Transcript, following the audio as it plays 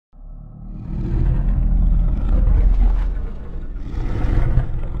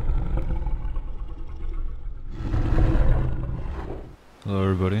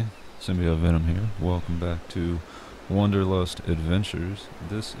everybody, Symbiote Venom here. Welcome back to Wanderlust Adventures.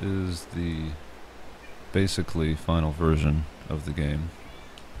 This is the basically final version of the game.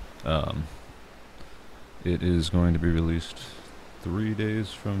 It is going to be released 3 days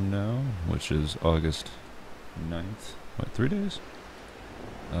from now, which is August 9th. Wait, 3 days?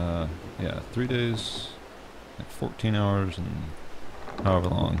 Yeah, 3 days, like 14 hours and however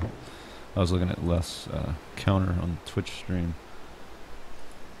long. I was looking at Leth's counter on the Twitch stream.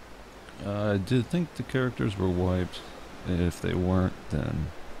 I did think the characters were wiped. If they weren't, then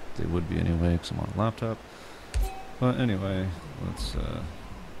they would be anyway, because I'm on a laptop. But anyway, let's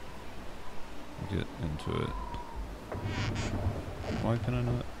get into it. Why can I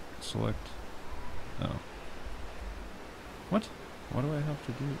not select? Oh. What? Why do I have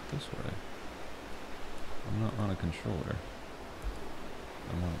to do it this way? I'm not on a controller.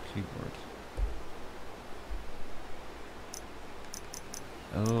 I'm on a keyboard.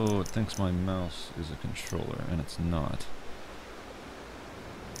 Oh, it thinks my mouse is a controller, and it's not.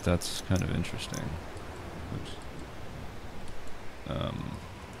 That's kind of interesting. Oops.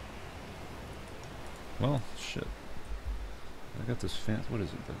 Well, shit. I got this fancy, what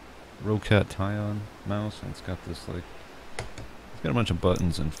is it, the Rocat Tyon mouse, and it's got this, like, it's got a bunch of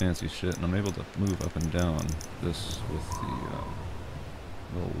buttons and fancy shit, and I'm able to move up and down this with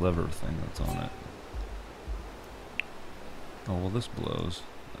the little lever thing that's on it. Oh, well, this blows.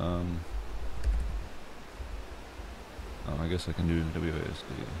 Oh, I guess I can do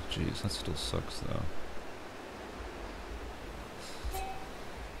WASD. Jeez, that still sucks, though.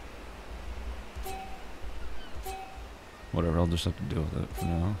 Whatever, I'll just have to deal with it for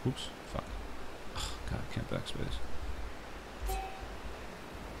now. Oops, fuck. Ugh, God, I can't backspace.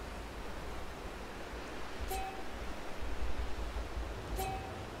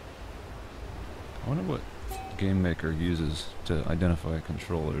 I wonder what Game Maker uses to identify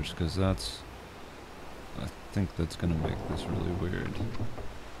controllers, because that's, I think that's gonna make this really weird.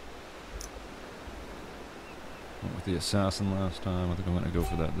 Went with the assassin last time. I think I'm gonna go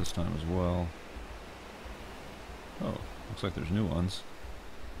for that this time as well. Oh, looks like there's new ones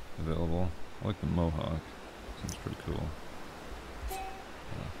available. I like the mohawk. Seems pretty cool.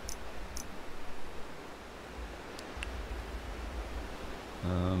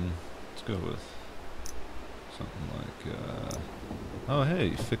 Let's go with something like, oh hey,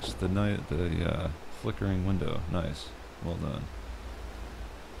 you fixed the flickering window. Nice. Well done.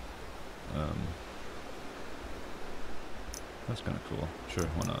 That's kinda cool. Sure,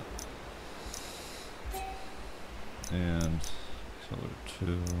 why not? And color 2.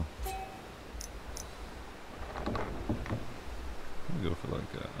 I'm gonna go for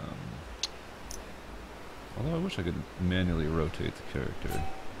like a, although I wish I could manually rotate the character.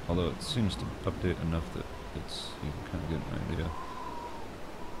 Although it seems to update enough that it's, you can kind of get an idea.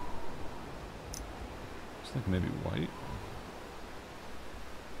 I think maybe white.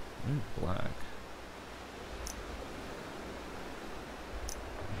 Maybe black.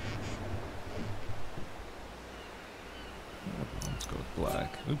 Let's go with black.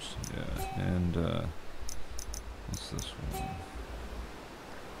 Oops, yeah. And what's this one?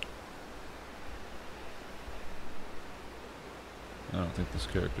 I don't think this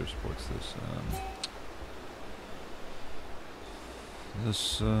character supports this.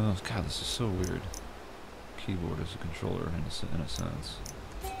 God, this is so weird. Keyboard as a controller in a sense.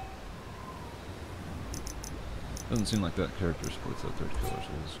 Doesn't seem like that character supports that third color,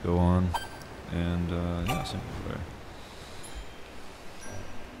 so let's go on. And, yeah, same over there.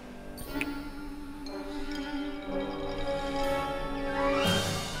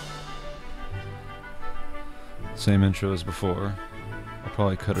 Same intro as before. I'll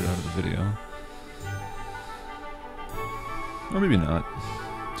probably cut it out of the video. Or maybe not.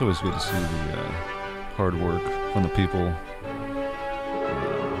 It's always good to see the hard work from the people.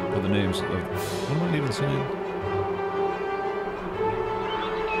 Or the names of... What am I even saying?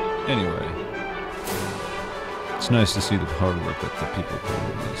 Anyway. It's nice to see the hard work that the people put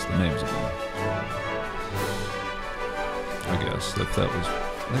into this. The names of them. I guess. I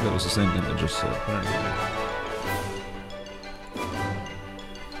think that was the same thing I just said. But anyway.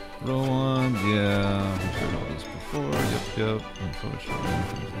 Roll on, yeah, we've heard all this before, yep, unfortunately,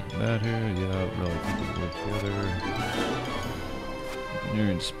 things looking bad here, yeah, relatively work together,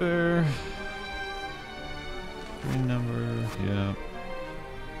 engineering spare, green number, yeah.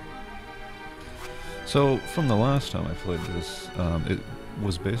 So, from the last time I played this, it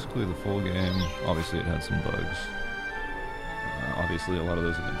was basically the full game. Obviously it had some bugs. Obviously a lot of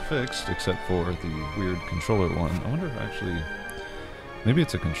those have been fixed, except for the weird controller one. I wonder if actually... Maybe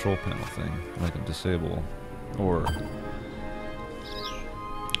it's a control panel thing, like a disable, or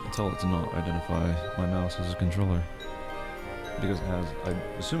can tell it to not identify my mouse as a controller. Because it has, I'm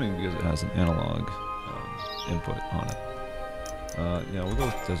assuming because it has an analog input on it. Yeah, we'll go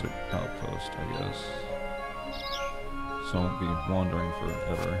with Desert Outpost, I guess. So I won't be wandering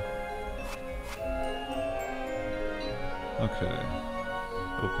forever. Okay.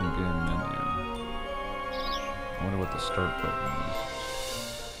 Open game menu. I wonder what the start button is.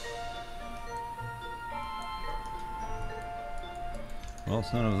 Well,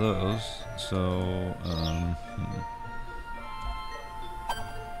 it's none of those, so,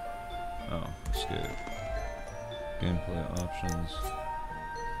 Oh, escape. Gameplay options.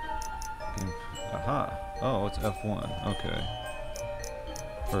 Aha! Oh, it's F1. Okay.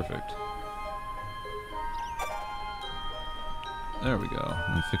 Perfect. There we go.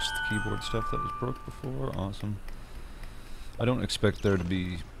 We fixed the keyboard stuff that was broke before. Awesome. I don't expect there to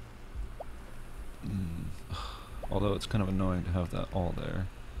be... although it's kind of annoying to have that all there.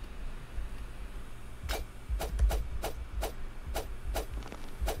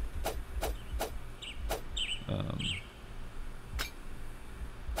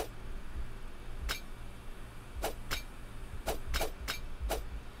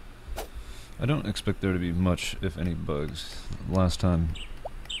 I don't expect there to be much, if any, bugs. Last time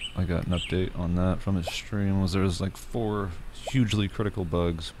I got an update on that from his stream was there was like 4 hugely critical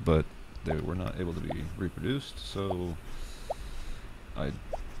bugs, but they were not able to be reproduced, so I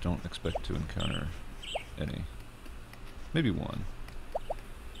don't expect to encounter any. Maybe 1.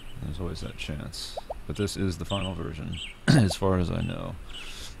 There's always that chance. But this is the final version, as far as I know.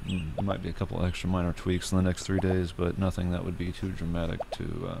 There might be a couple extra minor tweaks in the next 3 days, but nothing that would be too dramatic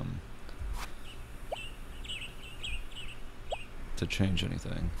to change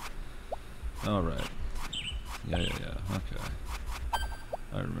anything. Alright. Yeah, okay.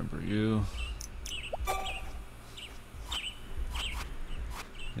 I remember you.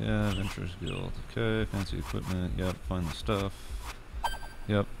 Yeah, Adventures Guild. Okay, fancy equipment. Yep, find the stuff.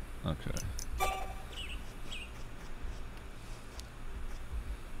 Yep, okay.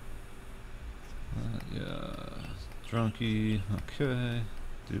 Yeah. Drunkie. Okay.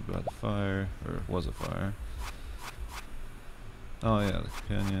 Dude by the fire. Or was a fire. Oh yeah, the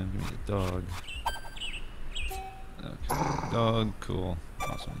companion. Give me the dog. Okay, dog. Cool.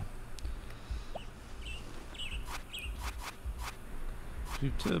 Awesome.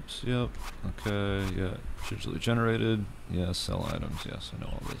 Few tips. Yep. Okay. Yeah. Procedurally generated. Yes. Sell items. Yes, I know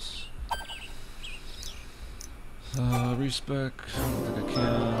all this. Respec. I don't think I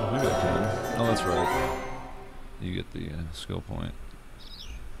can. Maybe I can. Oh, that's right. You get the skill point.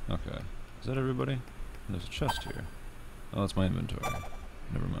 Okay. Is that everybody? There's a chest here. Oh, that's my inventory.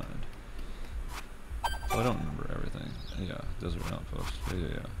 Never mind. Oh, I don't remember everything. Yeah, Desert Outpost.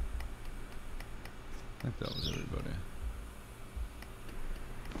 Yeah. I think that was everybody.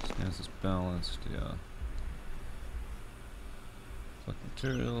 Stance is balanced, yeah. Select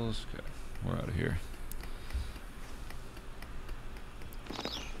materials. Okay, we're out of here.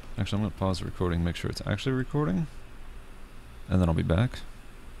 Actually, I'm going to pause the recording, make sure it's actually recording, and then I'll be back.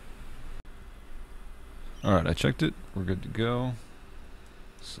 Alright, I checked it. We're good to go.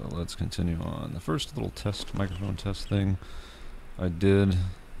 So let's continue on. The first little test, microphone test thing I did,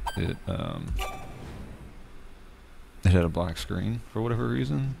 it had a black screen for whatever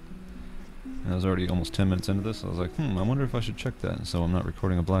reason. And I was already almost 10 minutes into this. I was like, I wonder if I should check that, so I'm not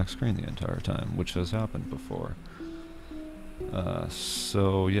recording a black screen the entire time, which has happened before.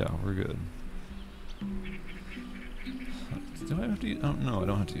 So yeah, we're good. Do I have to use, oh, no, I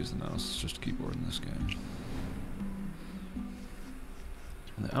don't have to use the mouse, it's just a keyboard in this game.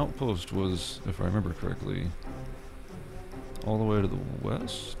 And the outpost was, if I remember correctly, all the way to the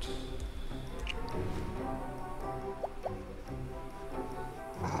west?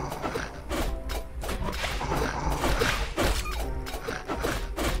 I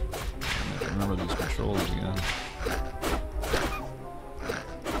remember these controls again.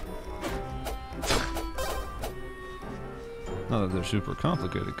 Not that they're super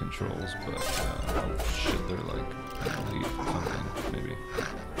complicated controls, but oh shit, they're like elite something, maybe.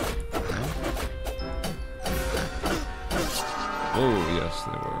 No? Oh, yes,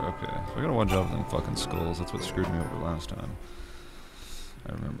 they were. Okay. So I gotta watch out for them fucking skulls. That's what screwed me over last time.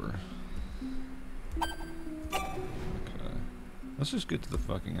 I remember. Okay. Let's just get to the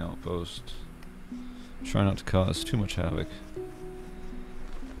fucking outpost. Try not to cause too much havoc.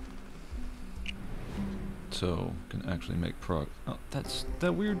 So, can actually make prog. Oh,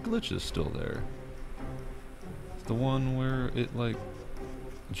 that weird glitch is still there. The one where it, like,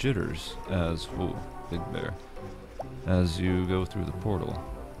 jitters as, ooh, big bear, as you go through the portal.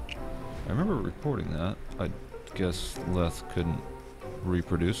 I remember reporting that. I guess Leth couldn't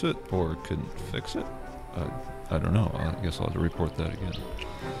reproduce it or couldn't fix it. I don't know. I guess I'll have to report that again.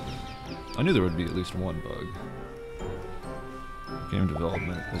 I knew there would be at least one bug. Game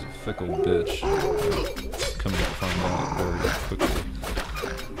development is a fickle bitch. Coming to find out very quickly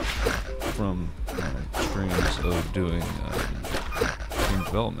from streams of doing game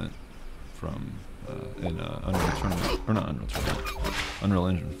development from in Unreal Tournament, or not Unreal Tournament, Unreal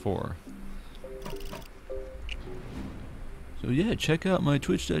Engine 4. So yeah, check out my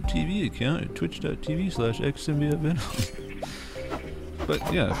twitch.tv account at twitch.tv/xsymbiotevenom. But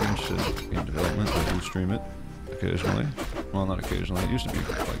yeah, if you're interested in game development, I do stream it occasionally. Well, not occasionally. It used to be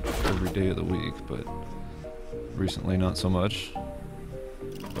like every day of the week, but recently not so much.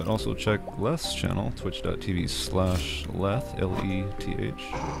 But also check Leth's channel, twitch.tv/Leth, Leth.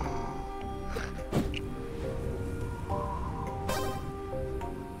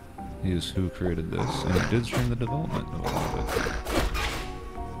 He is who created this, and he did stream the development of all of it.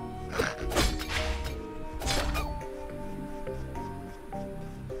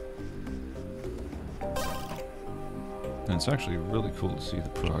 And it's actually really cool to see the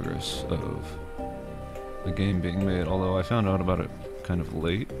progress of the game being made, although I found out about it kind of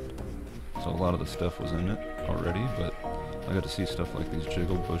late, so a lot of the stuff was in it already, but I got to see stuff like these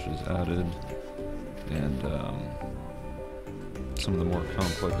jiggle bushes added, and some of the more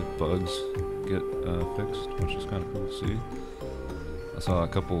complex bugs get fixed, which is kind of cool to see. I saw a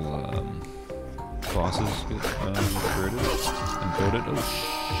couple bosses get created and coded. Oh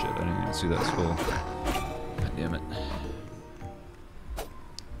shit, I didn't even see that skull. God damn it.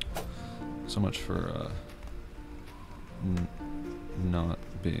 So much for not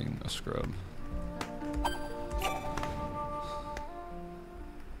being a scrub.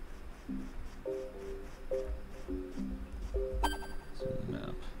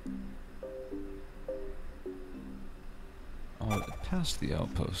 Past the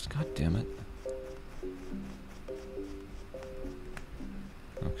outpost. God damn it.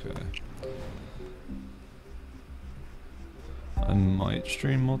 Okay. I might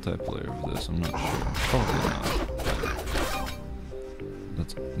stream multiplayer of this, I'm not sure. Probably not.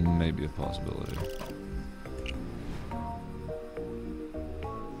 That's maybe a possibility.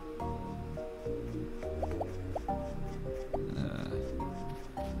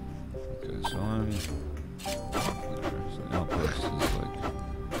 Okay, so I'm... Outpost is like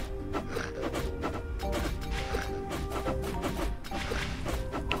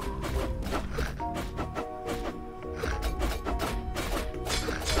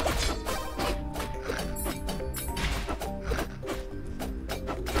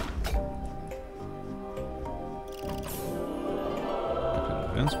I can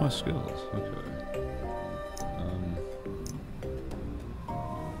advance my skills. Okay.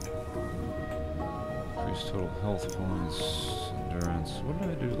 Total health points, endurance. What did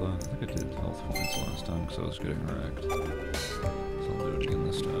I do last? I think I did health points last time because I was getting wrecked. So I'll do it again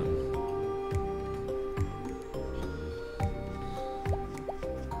this time.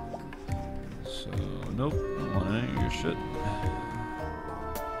 So, nope, don't want any of your shit.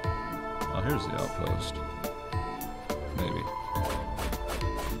 Oh, here's the outpost. Maybe.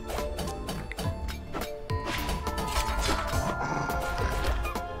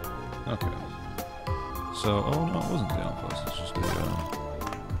 Okay. So, oh no, it wasn't the outpost, it's just a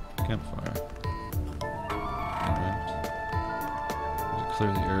campfire. Alright.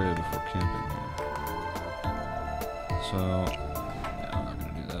 Clear the area before camping here. So, yeah, I'm not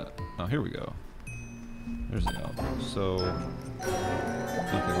gonna do that. Oh, here we go. There's the outpost. So,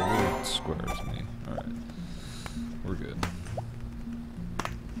 okay, the little square to me. Alright. We're good.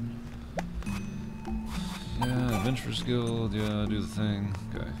 Yeah, Adventurers Guild, yeah, do the thing.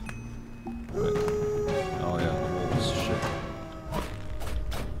 Okay. Wait. Oh yeah, the wolves, shit.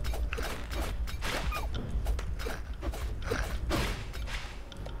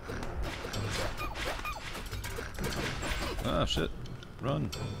 Ah, shit. Run.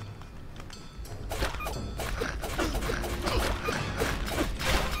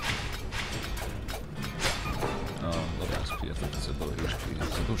 Oh, low SP, I thought it said low HP.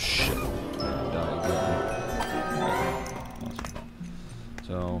 It's like, oh shit. Die again. Awesome.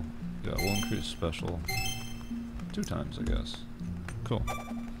 So, yeah, we'll increase special 2 times, I guess. Cool.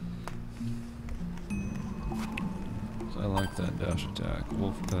 So I like that dash attack.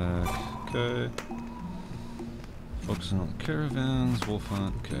 Wolf pack, okay. Focusing on the caravans, wolf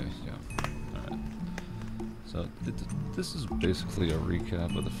hunt, okay, yeah. Alright. So this is basically a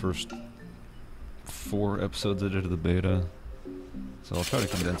recap of the first 4 episodes I did of the beta. So I'll try to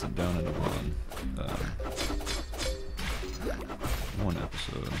condense it down into one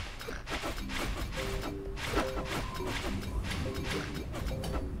episode.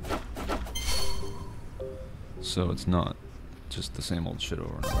 So it's not just the same old shit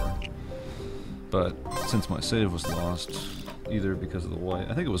over and over. But since my save was lost, either because of the wipe,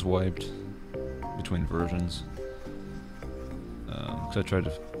 I think it was wiped between versions. Because I tried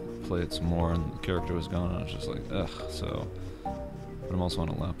to play it some more and the character was gone and I was just like, ugh, so. But I'm also on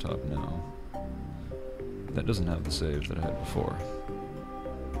a laptop now. That doesn't have the save that I had before.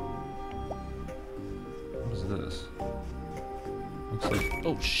 What is this? Looks like,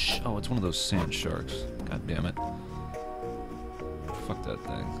 oh, it's one of those sand sharks. God damn it. Fuck that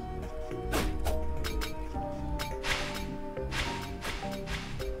thing.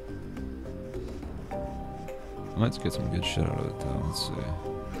 I might get some good shit out of it though, let's see.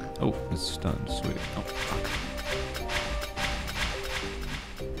 Oh, it's stunned, sweet. Oh, fuck.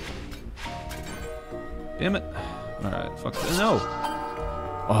 Damn it! Alright, fuck that. No!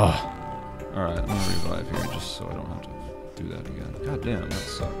 Oh! Alright, I'm gonna revive here just so I don't have to do that again. God damn, that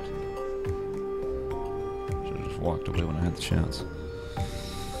sucked. Should've just walked away when I had the chance.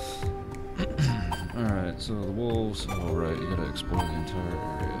 Alright, so the wolves. Oh, right, you gotta explore the entire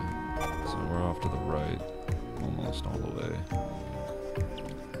area. So we're off to the right. Almost all the way.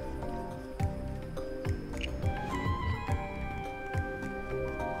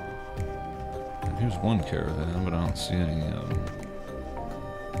 And here's one caravan, but I don't see any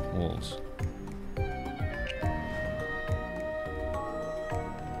wolves.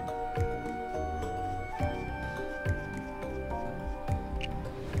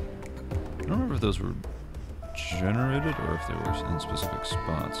 I don't remember if those were generated or if they were in specific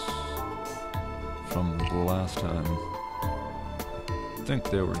spots. From the last time, I think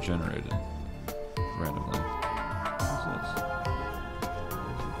they were generated randomly. What's this? A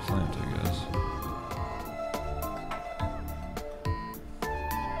plant, I guess.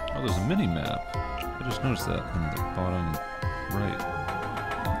 Oh, there's a mini map. I just noticed that in the bottom right.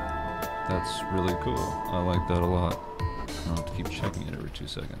 That's really cool. I like that a lot. I don't have to keep checking it every 2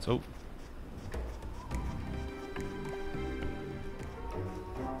 seconds. Oh.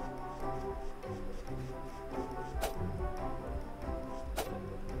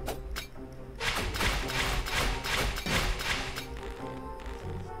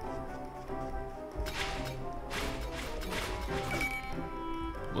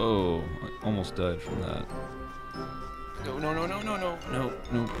 Whoa, I almost died from that. No, no, no, no, no, no, no,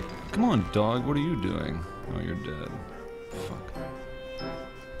 no. Come on, dog, what are you doing? Oh, you're dead. Fuck.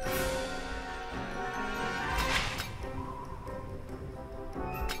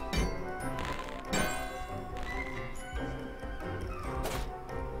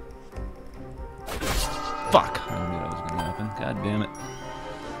 Fuck! I knew that was gonna happen. God damn it.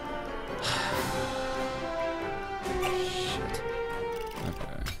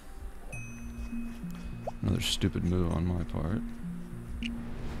 Another stupid move on my part. I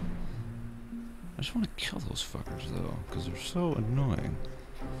just want to kill those fuckers though, because they're so annoying.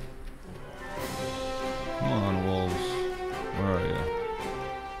 Come on, wolves. Where are you?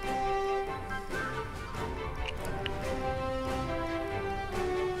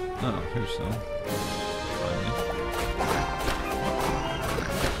 Oh, here's some. Finally.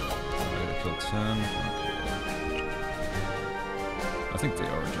 I gotta kill 10. Okay. I think they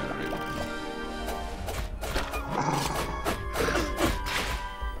are generated.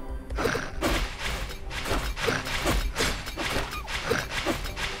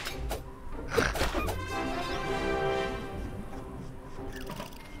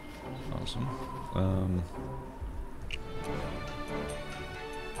 Awesome.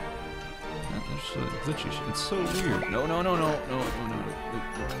 There's so glitchy shit. It's so weird. No, no, no, no, no, no, no, no.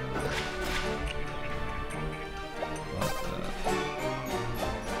 Fuck that.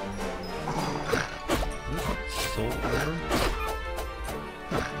 Soul order?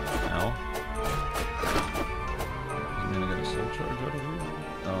 Ow. I'm gonna get a soul charge out of here?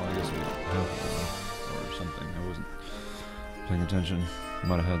 Oh, I guess we have one. Or something. I wasn't paying attention.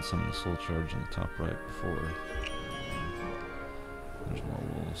 Might have had some of the soul charge in the top right before. There's more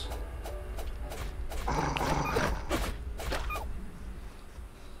wolves.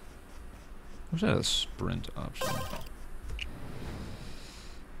 Wish I had a sprint option.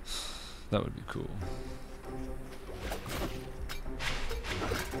 That would be cool.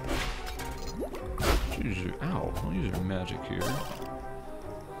 Use your, ow, don't use your magic here.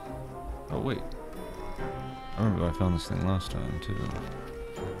 Oh wait. I remember I found this thing last time too.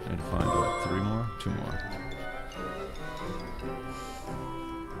 I need to find what, 3 more? 2 more.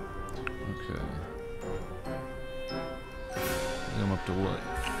 Okay. I'm up to what?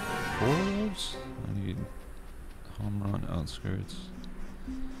 4 wolves? I need home run outskirts.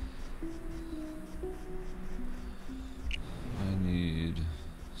 need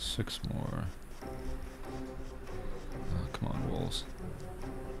 6 more. Oh, come on, wolves.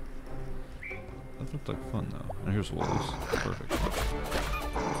 That looked like fun, though. And here's wolves. Perfect.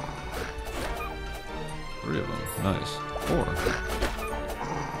 3 of them. Nice. 4.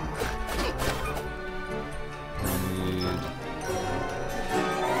 Need...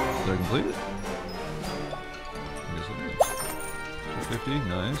 Did I complete it? I guess I did. 250.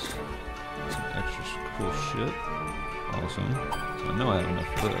 Nice. Some extra cool shit. Awesome. So I know I have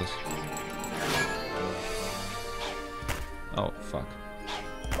enough for this. Oh, fuck.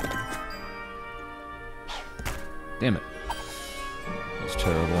 Damn it. That's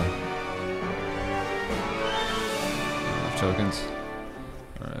terrible. Tokens.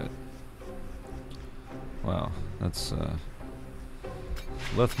 Alright. Wow. That's,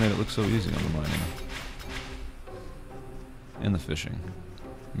 Leth made it look so easy on the mining. And the fishing.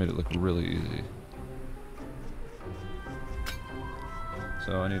 Made it look really easy.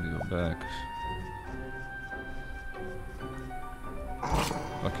 So I need to go back.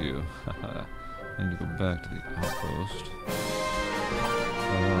 Fuck you. I need to go back to the outpost.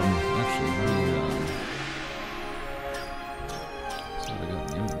 Actually, so they got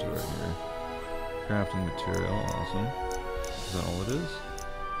an inventory here. Crafting material, awesome. Is that all it is?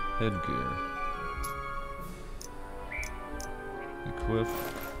 Headgear. Equip.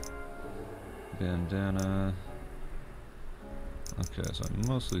 Bandana. Okay, so I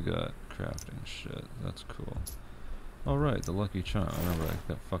mostly got crafting shit. That's cool. Alright, the lucky charm. I remember I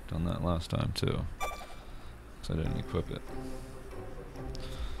got fucked on that last time too. Because I didn't equip it.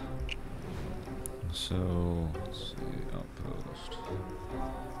 So, let's see, outpost.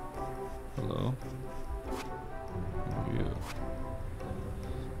 Hello? Who are you?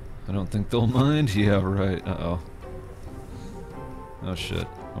 I don't think they'll mind? Yeah, right. Uh-oh. Oh shit,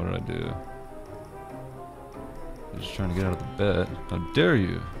 what did I do? I'm just trying to get out of the bed. How dare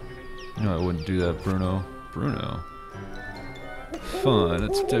you? You know I wouldn't do that, Bruno. Bruno? Fine,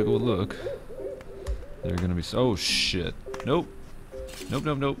 let's take a look. They're gonna be oh shit. Nope. Nope,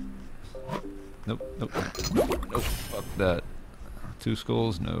 nope, nope. Nope, nope, nope. Nope, fuck that. 2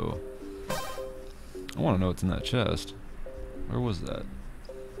 skulls? No. I wanna know what's in that chest. Where was that?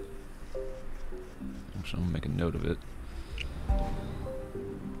 Actually, I'm gonna make a note of it.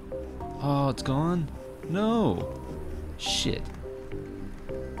 Oh, it's gone? No! Shit.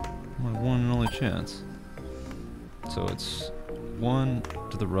 My one and only chance. So it's 1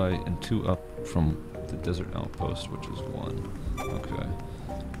 to the right and 2 up from the desert outpost, which is 1. Okay.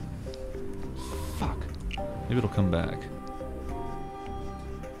 Fuck. Maybe it'll come back.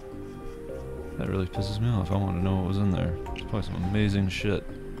 That really pisses me off. I want to know what was in there. There's probably some amazing shit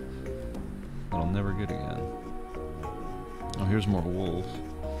that I'll never get again. Oh, here's more wolves.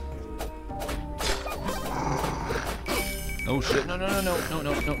 Oh shit, no, no, no, no, no,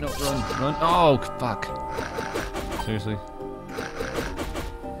 no, no, no, run, run. Oh, fuck. Seriously?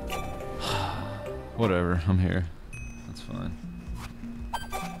 Whatever, I'm here. That's fine.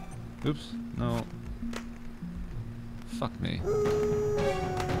 Oops, no. Fuck me. I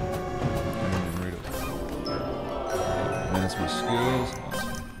didn't even read it. Advance my skills.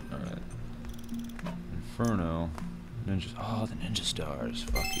 Awesome. Alright. Inferno. Ninja. Oh, the ninja stars.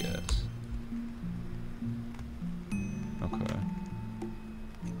 Fuck yes. Okay.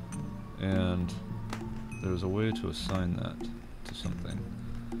 And there's a way to assign that to something.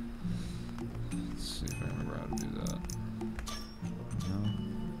 Let's see if I remember how to do that.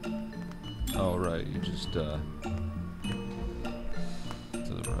 No? Oh, right. You just, to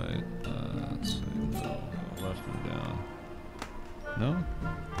the right. Let's see. No, left and down. No?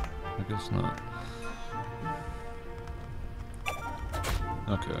 I guess not.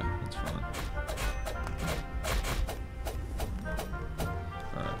 Okay, that's fine.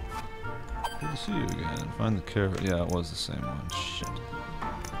 Alright. Good to see you again. Find the caravan. Yeah, it was the same one. Shit.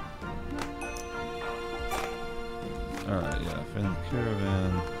 Alright, yeah. Find the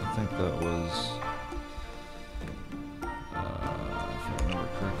caravan. I think that was... if I remember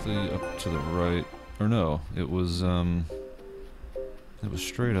correctly, up to the right. Or no, it was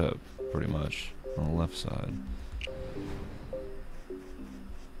straight up, pretty much, on the left side.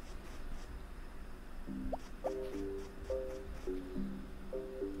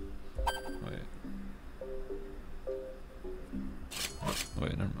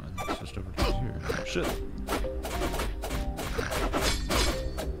 Wait, never mind. It's just over to here. Shit!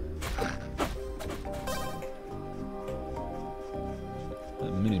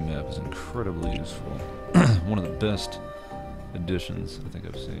 That mini-map is incredibly useful. One of the best additions I think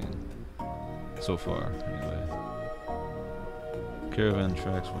I've seen. So far, anyway. Caravan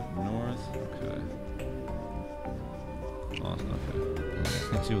tracks went north. Okay. Awesome, okay. I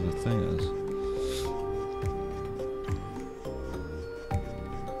can't see what the thing is.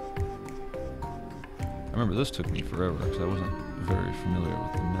 I remember this took me forever because I wasn't very familiar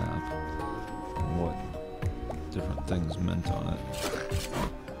with the map and what different things meant on it.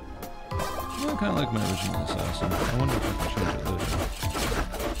 Well, I kind of like my original assassin. I wonder if I can change it later.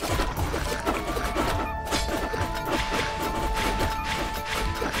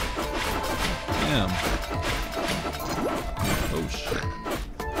 Damn. Oh shit.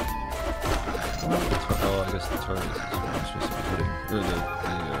 Oh, I guess the target is where I'm supposed to be hitting. Or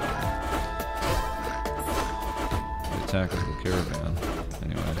the attack is the caravan.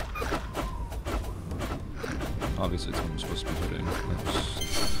 Anyway. Obviously it's what I'm supposed to be hitting.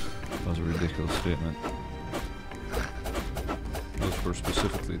 That was a ridiculous statement. Those were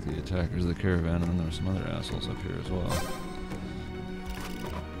specifically the attackers of the caravan, and then there were some other assholes up here as well.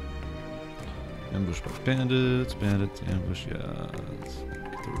 Ambushed by bandits, ambush, yeah. Let's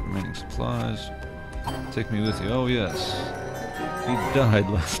get the remaining supplies. Take me with you. Oh yes. He died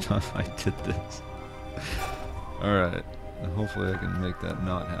last time I did this. Alright. Hopefully I can make that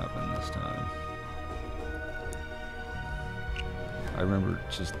not happen this time. I remember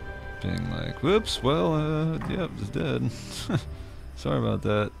just being like, whoops, well, yeah, it was dead. Sorry about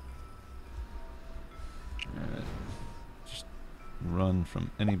that. Alright. Just run from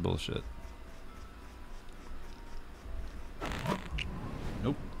any bullshit.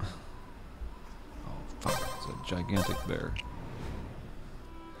 Nope. Oh, fuck. It's a gigantic bear.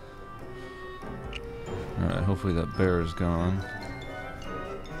 Alright, hopefully that bear is gone.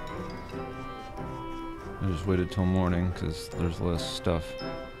 I just waited till morning because there's less stuff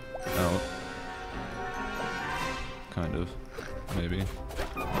out. Kind of. Maybe.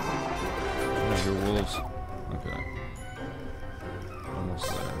 There's your wolves. Okay. Almost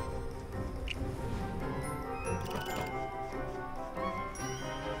there.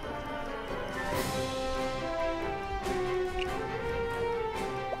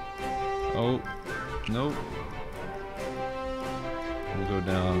 Oh, nope. We'll go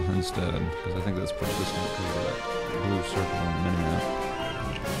down instead, because I think that's persistent because of that blue circle on the minimap.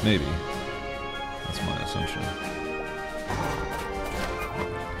 Maybe. That's my assumption.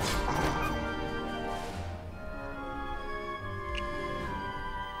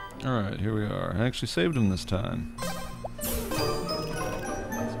 Alright, here we are. I actually saved him this time. It's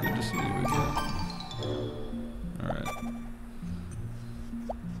good to see you again. Alright.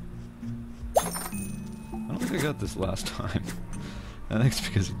 I don't think I got this last time. I think it's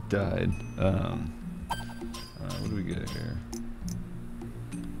because he died. Alright, what do we get here?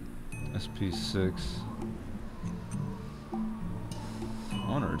 SP6.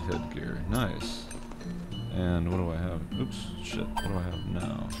 Honored headgear. Nice. And what do I have? Oops, shit. What do I have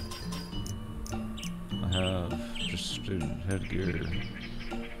now? I have just student headgear.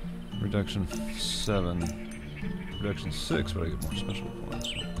 Reduction 7. Reduction 6, but I get more special points.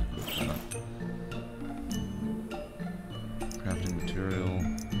 Crafting material.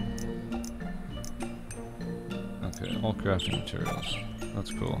 Okay, all crafting materials.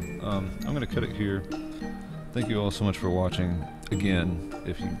 That's cool. I'm gonna cut it here. Thank you all so much for watching. Again,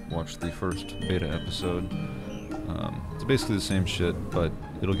 if you watched the first beta episode, it's basically the same shit, but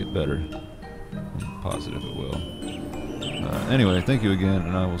it'll get better. I'm positive it will. Anyway, thank you again,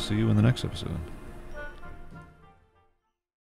 and I will see you in the next episode.